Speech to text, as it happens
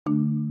You're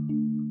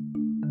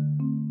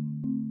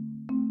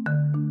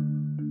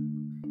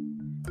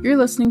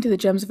listening to the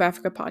Gems of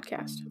Africa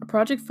podcast, a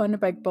project funded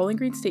by Bowling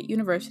Green State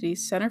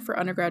University's Center for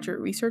Undergraduate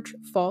Research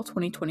Fall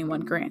 2021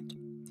 grant.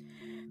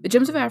 The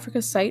Gems of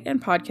Africa site and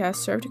podcast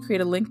serve to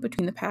create a link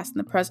between the past and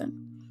the present.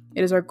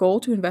 It is our goal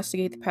to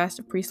investigate the past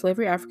of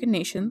pre-slavery African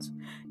nations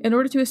in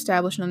order to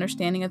establish an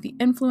understanding of the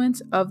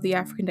influence of the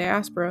African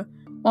diaspora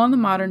on the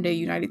modern-day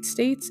United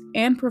States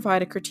and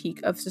provide a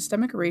critique of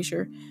systemic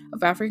erasure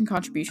of African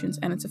contributions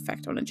and its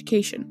effect on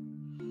education.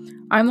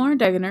 I'm Lauren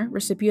Degener,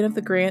 recipient of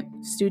the grant,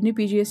 student at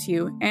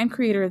BGSU, and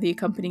creator of the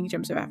accompanying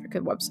Gems of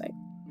Africa website.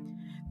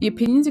 The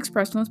opinions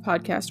expressed on this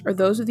podcast are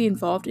those of the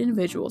involved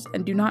individuals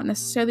and do not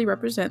necessarily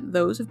represent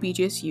those of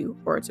BGSU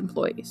or its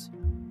employees.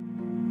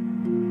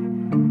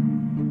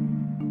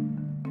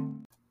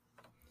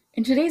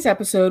 In today's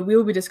episode, we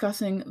will be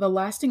discussing the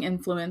lasting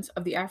influence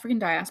of the African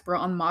diaspora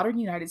on modern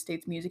United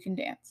States music and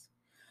dance.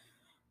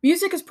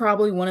 Music is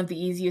probably one of the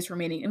easiest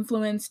remaining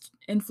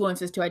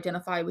influences to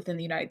identify within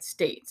the United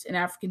States. In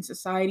African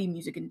society,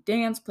 music and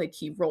dance played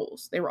key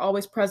roles. They were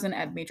always present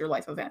at major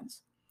life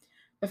events.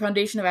 The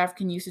foundation of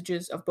African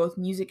usages of both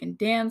music and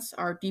dance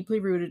are deeply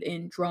rooted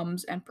in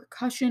drums and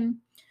percussion,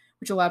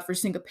 which allowed for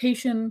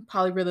syncopation,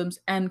 polyrhythms,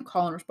 and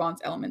call and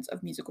response elements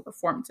of musical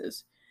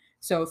performances.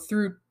 So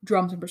through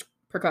drums and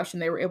percussion,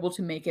 they were able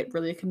to make it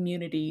really a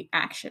community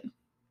action.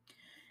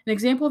 An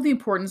example of the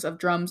importance of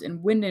drums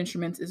and wind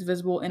instruments is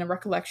visible in a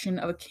recollection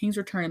of a king's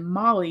return in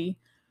Mali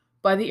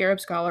by the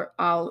Arab scholar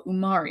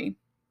al-Umari.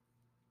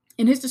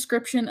 In his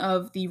description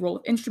of the role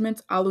of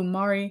instruments,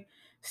 al-Umari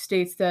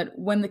states that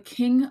when the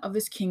king of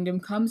this kingdom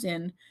comes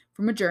in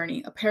from a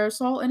journey, a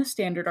parasol and a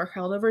standard are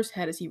held over his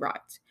head as he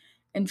rides,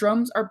 and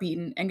drums are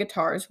beaten, and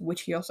guitars,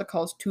 which he also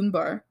calls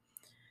tunbur,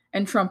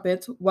 and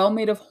trumpets, well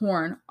made of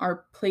horn,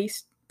 are played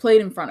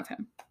in front of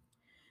him.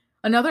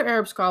 Another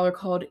Arab scholar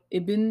called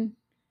Ibn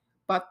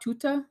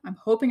Battuta, I'm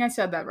hoping I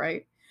said that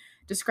right,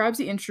 describes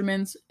the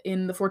instruments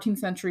in the 14th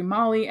century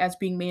Mali as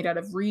being made out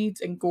of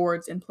reeds and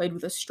gourds and played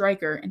with a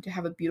striker and to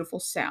have a beautiful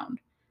sound.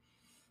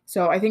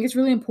 So I think it's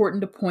really important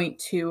to point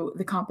to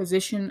the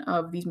composition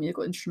of these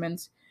musical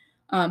instruments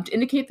to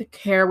indicate the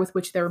care with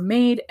which they're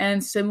made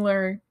and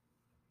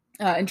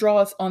and draw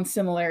us on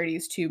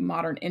similarities to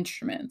modern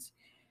instruments.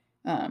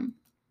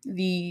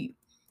 The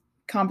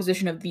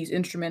composition of these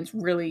instruments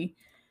really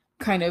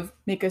kind of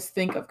make us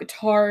think of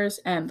guitars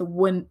and the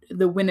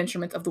wind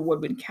instruments of the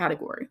woodwind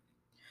category.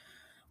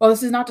 While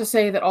this is not to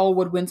say that all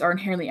woodwinds are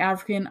inherently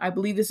African, I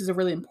believe this is a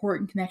really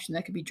important connection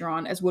that could be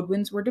drawn as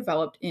woodwinds were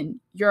developed in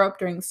Europe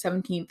during the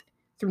 17th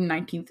through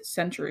 19th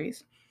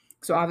centuries.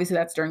 So obviously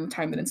that's during the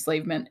time that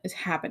enslavement is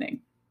happening.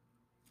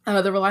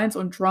 The reliance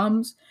on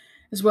drums,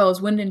 as well as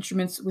wind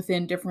instruments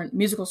within different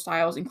musical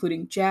styles,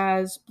 including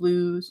jazz,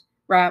 blues,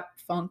 rap,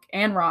 funk,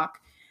 and rock,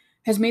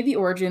 has made the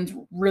origins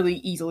really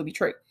easily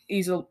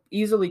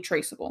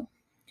traceable.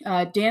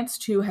 Dance,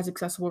 too, has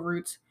accessible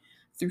roots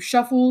through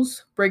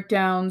shuffles,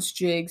 breakdowns,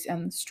 jigs,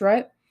 and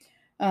strut,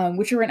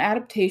 which are an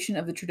adaptation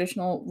of the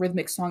traditional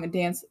rhythmic song and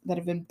dance that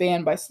have been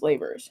banned by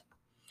slavers.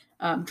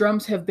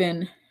 Drums have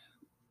been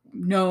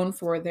known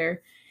for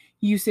their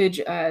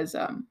usage as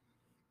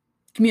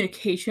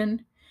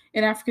communication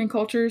in African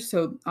cultures,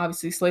 so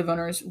obviously slave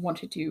owners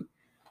wanted to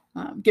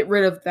get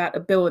rid of that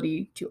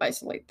ability to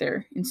isolate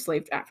their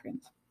enslaved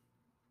Africans.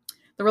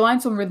 The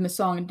reliance on rhythmic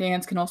song and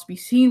dance can also be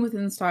seen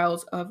within the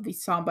styles of the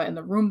samba and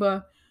the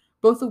rumba,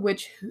 both of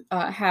which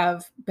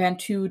have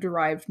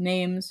Bantu-derived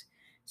names.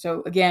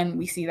 So again,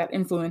 we see that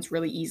influence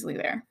really easily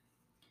there.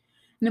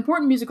 An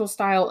important musical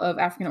style of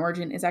African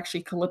origin is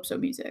actually calypso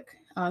music.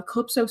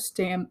 Calypso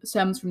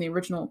stems from the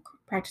original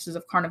practices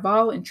of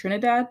Carnival in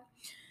Trinidad.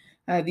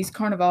 These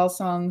Carnival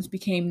songs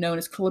became known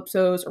as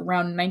calypsos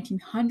around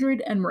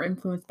 1900 and were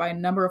influenced by a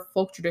number of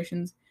folk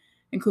traditions,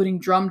 including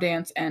drum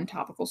dance and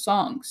topical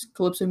songs.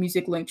 Calypso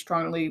music linked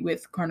strongly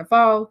with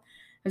Carnival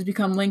has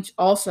become linked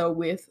also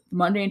with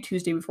Monday and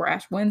Tuesday before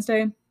Ash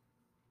Wednesday,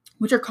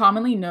 which are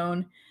commonly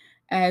known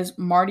as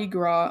Mardi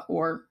Gras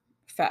or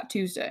Fat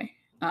Tuesday.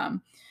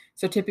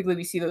 So typically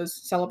we see those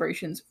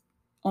celebrations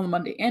on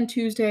Monday and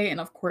Tuesday, and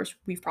of course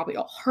we've probably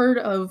all heard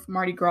of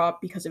Mardi Gras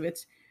because of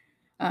its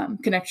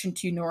connection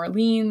to New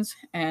Orleans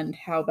and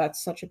how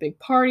that's such a big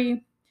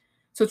party.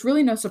 So it's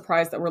really no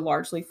surprise that we're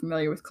largely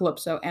familiar with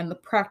Calypso and the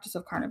practice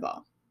of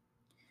Carnival.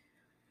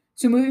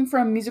 So moving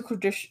from musical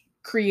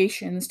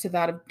creations to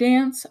that of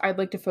dance, I'd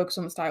like to focus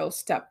on the style of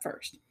step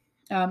first.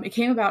 It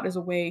came about as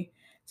a way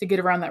to get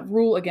around that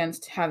rule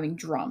against having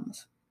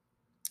drums.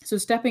 So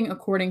stepping,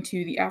 according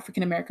to the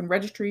African American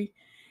Registry,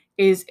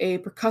 is a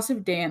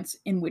percussive dance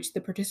in which the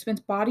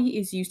participant's body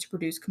is used to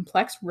produce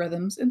complex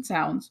rhythms and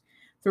sounds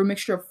through a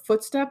mixture of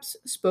footsteps,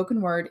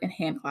 spoken word, and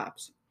hand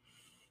claps.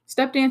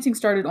 Step dancing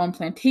started on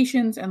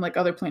plantations, and like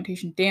other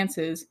plantation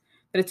dances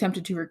that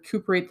attempted to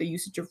recuperate the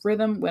usage of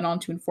rhythm, went on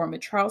to inform the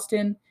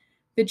Charleston,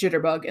 the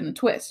jitterbug, and the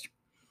twist.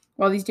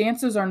 While these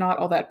dances are not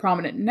all that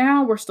prominent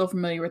now, we're still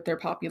familiar with their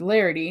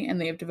popularity,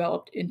 and they have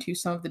developed into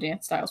some of the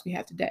dance styles we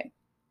have today.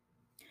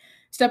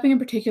 Stepping in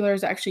particular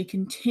has actually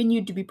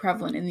continued to be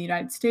prevalent in the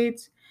United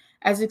States,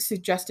 as is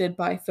suggested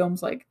by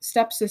films like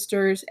Step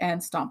Sisters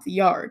and Stomp the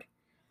Yard.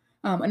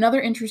 Another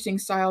interesting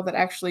style that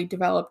actually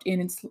developed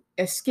in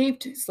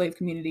escaped slave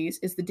communities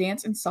is the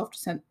dance and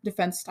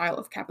self-defense style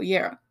of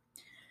capoeira.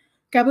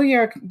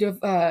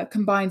 Capoeira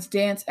combines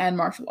dance and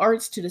martial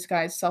arts to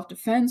disguise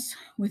self-defense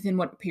within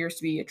what appears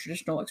to be a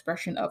traditional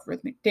expression of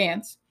rhythmic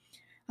dance.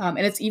 And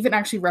it's even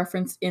actually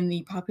referenced in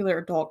the popular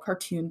adult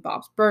cartoon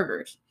Bob's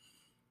Burgers.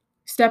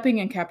 Stepping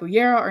and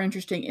capoeira are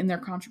interesting in their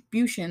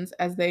contributions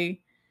as they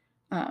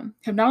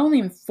have not only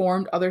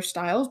informed other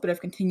styles but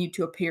have continued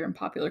to appear in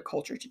popular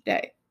culture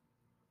today.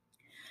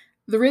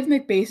 The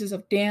rhythmic basis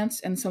of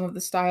dance and some of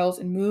the styles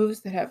and moves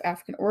that have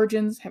African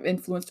origins have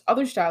influenced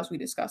other styles we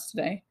discussed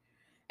today,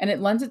 and it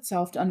lends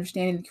itself to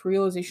understanding the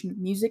creolization of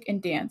music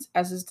and dance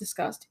as is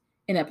discussed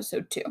in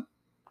episode 2.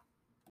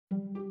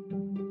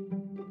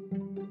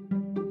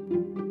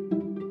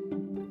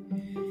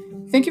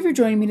 Thank you for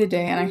joining me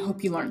today, and I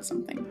hope you learned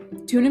something.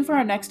 Tune in for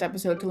our next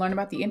episode to learn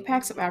about the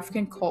impacts of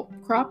African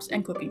crops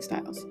and cooking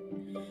styles.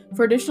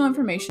 For additional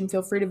information,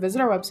 feel free to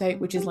visit our website,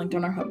 which is linked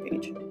on our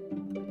homepage.